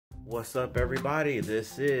What's up, everybody?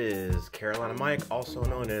 This is Carolina Mike, also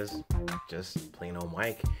known as just plain old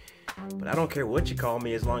Mike. But I don't care what you call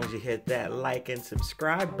me as long as you hit that like and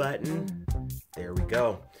subscribe button. There we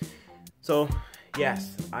go. So,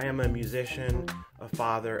 yes, I am a musician, a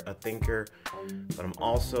father, a thinker, but I'm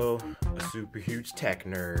also a super huge tech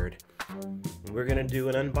nerd. And we're gonna do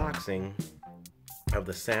an unboxing of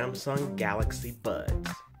the Samsung Galaxy Buds.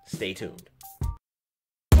 Stay tuned.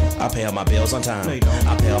 I pay all my bills on time. No, you don't.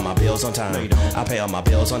 I pay all my bills on time. No, you don't. I pay all my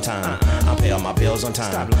bills on time. I pay all my bills on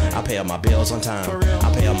time. I pay all my bills on time.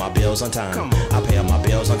 I pay all my bills on time. I pay all my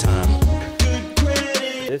bills on time.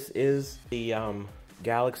 This is the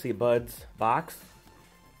Galaxy Buds box,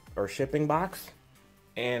 or shipping box,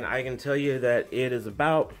 and I can tell you that it is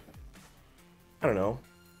about, I don't know,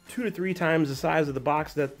 2 to 3 times the size of the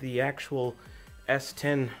box that the actual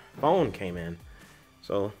S10 phone came in.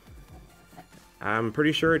 So I'm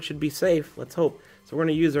pretty sure it should be safe. Let's hope. So we're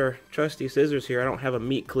going to use our trusty scissors here. I don't have a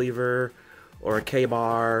meat cleaver or a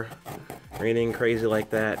K-bar or anything crazy like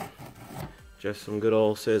that. Just some good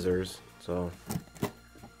old scissors. So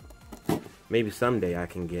maybe someday I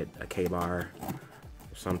can get a K-bar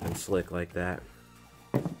or something slick like that.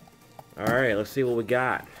 Alright, let's see what we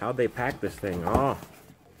got. How'd they pack this thing? Oh,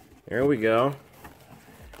 there we go.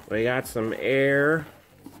 We got some air.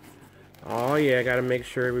 Oh yeah, gotta make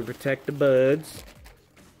sure we protect the buds.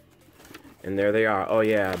 And there they are. Oh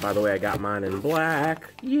yeah, by the way, I got mine in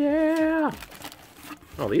black. Yeah!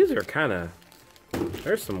 Oh, these are kinda...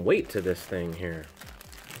 There's some weight to this thing here.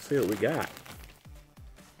 Let's see what we got.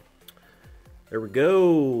 There we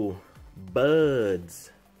go.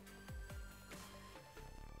 Buds.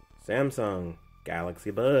 Samsung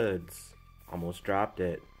Galaxy Buds. Almost dropped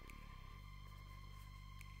it.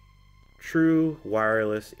 True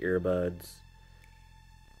wireless earbuds,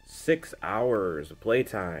 6 hours of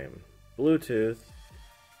playtime, Bluetooth,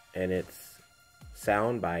 and it's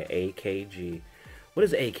sound by AKG. What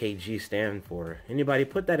does AKG stand for? Anybody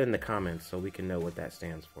put that in the comments so we can know what that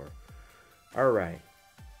stands for. Alright.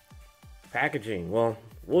 Packaging. Well,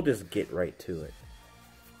 we'll just get right to it.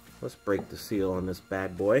 Let's break the seal on this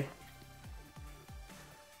bad boy.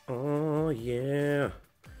 Oh yeah.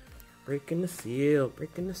 Breaking the seal,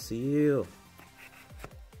 breaking the seal.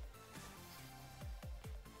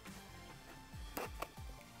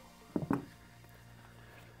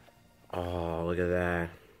 Oh, look at that.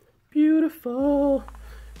 Beautiful.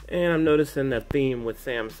 And I'm noticing the theme with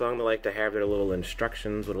Samsung. They like to have their little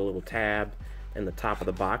instructions with a little tab in the top of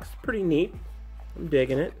the box. Pretty neat. I'm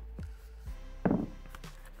digging it.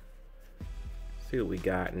 See what we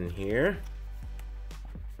got in here.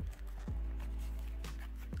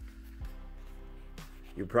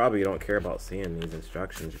 You probably don't care about seeing these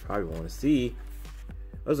instructions. You probably want to see.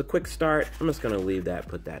 That was a quick start. I'm just going to leave that,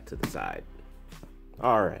 put that to the side.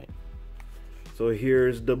 Alright. So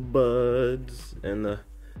here's the buds and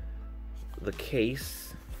the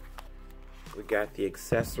case. We got the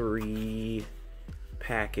accessory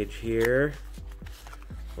package here.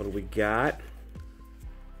 What do we got?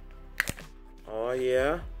 Oh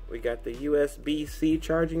yeah. We got the USB-C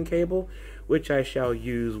charging cable, which I shall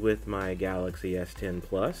use with my Galaxy S10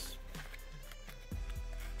 Plus,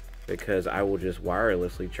 because I will just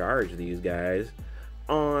wirelessly charge these guys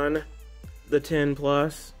on the 10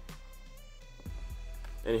 Plus.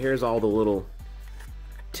 And here's all the little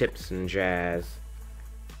tips and jazz.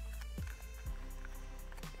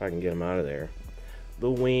 If I can get them out of there.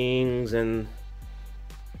 The wings and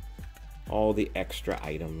all the extra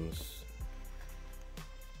items.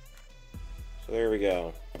 So there we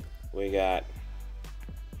go. We got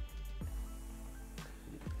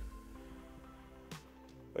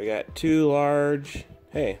two large.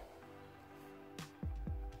 Hey,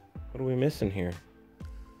 what are we missing here?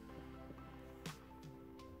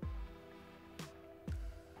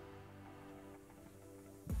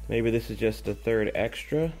 Maybe this is just a third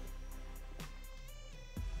extra.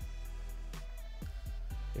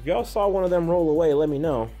 If y'all saw one of them roll away, let me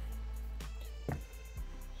know.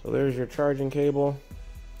 So there's your charging cable.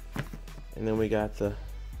 And then we got the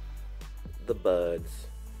buds.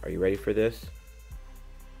 Are you ready for this?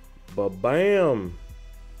 Ba-bam!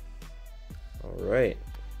 Alright.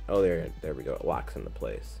 Oh, there we go. It locks into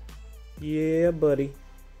place. Yeah, buddy.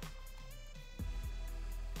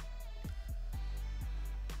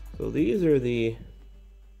 So these are the...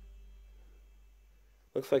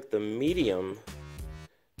 Looks like the medium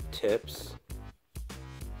tips.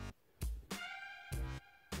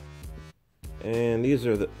 And these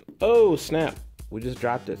are the... Oh, snap. We just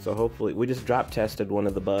dropped it, so hopefully... We just drop tested one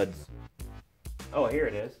of the buds. Oh, here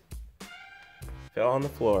it is. Fell on the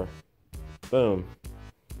floor. Boom.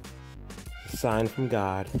 A sign from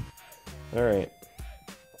God. Alright.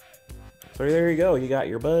 So there you go. You got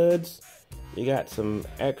your buds. You got some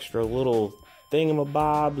extra little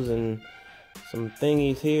thingamabobs and some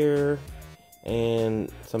thingies here.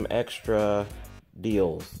 And some extra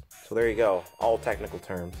deals. So there you go. All technical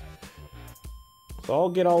terms. So I'll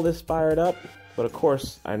get all this fired up. But of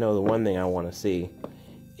course, I know the one thing I want to see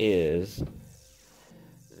is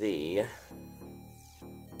the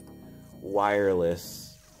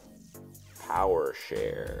wireless power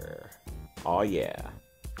share. Oh yeah.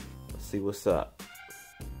 Let's see what's up.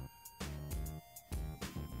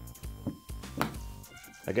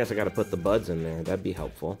 I guess I gotta put the buds in there. That'd be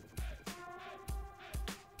helpful.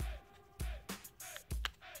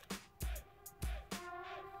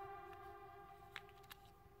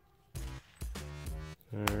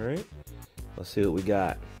 Alright. Let's see what we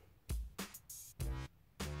got.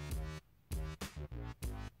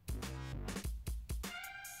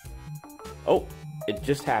 Oh, it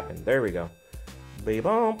just happened. There we go. Beep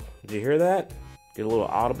bump. Did you hear that? Get a little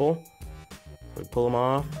audible. We pull them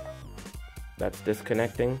off. That's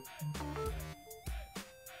disconnecting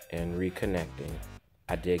and reconnecting.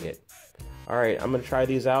 I dig it. Alright, I'm going to try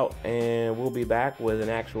these out and we'll be back with an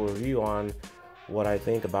actual review on what I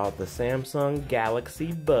think about the Samsung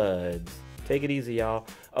Galaxy Buds. Take it easy, y'all.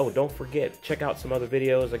 Oh, don't forget, check out some other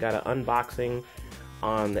videos. I got an unboxing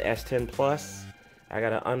on the S10 Plus. I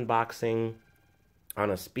got an unboxing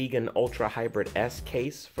on a Spigen Ultra Hybrid S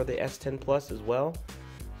case for the S10 Plus as well.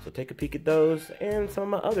 So take a peek at those and some of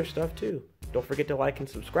my other stuff too. Don't forget to like and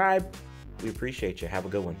subscribe. We appreciate you. Have a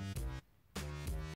good one.